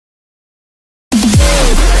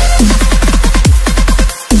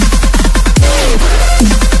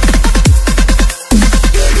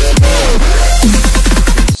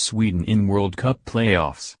World Cup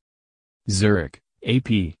playoffs. Zurich, AP,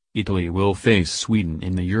 Italy will face Sweden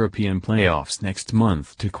in the European playoffs next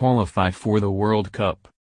month to qualify for the World Cup.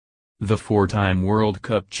 The four-time World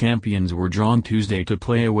Cup champions were drawn Tuesday to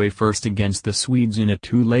play away first against the Swedes in a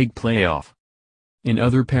two-leg playoff. In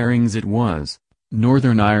other pairings it was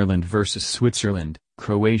Northern Ireland vs Switzerland,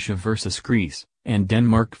 Croatia vs Greece, and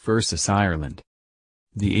Denmark vs Ireland.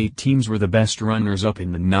 The 8 teams were the best runners-up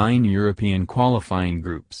in the 9 European qualifying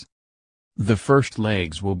groups. The first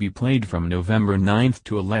legs will be played from November 9th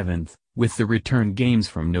to 11th, with the return games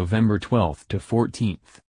from November 12th to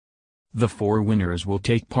 14th. The 4 winners will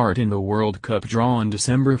take part in the World Cup draw on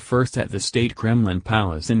December 1st at the State Kremlin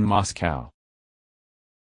Palace in Moscow.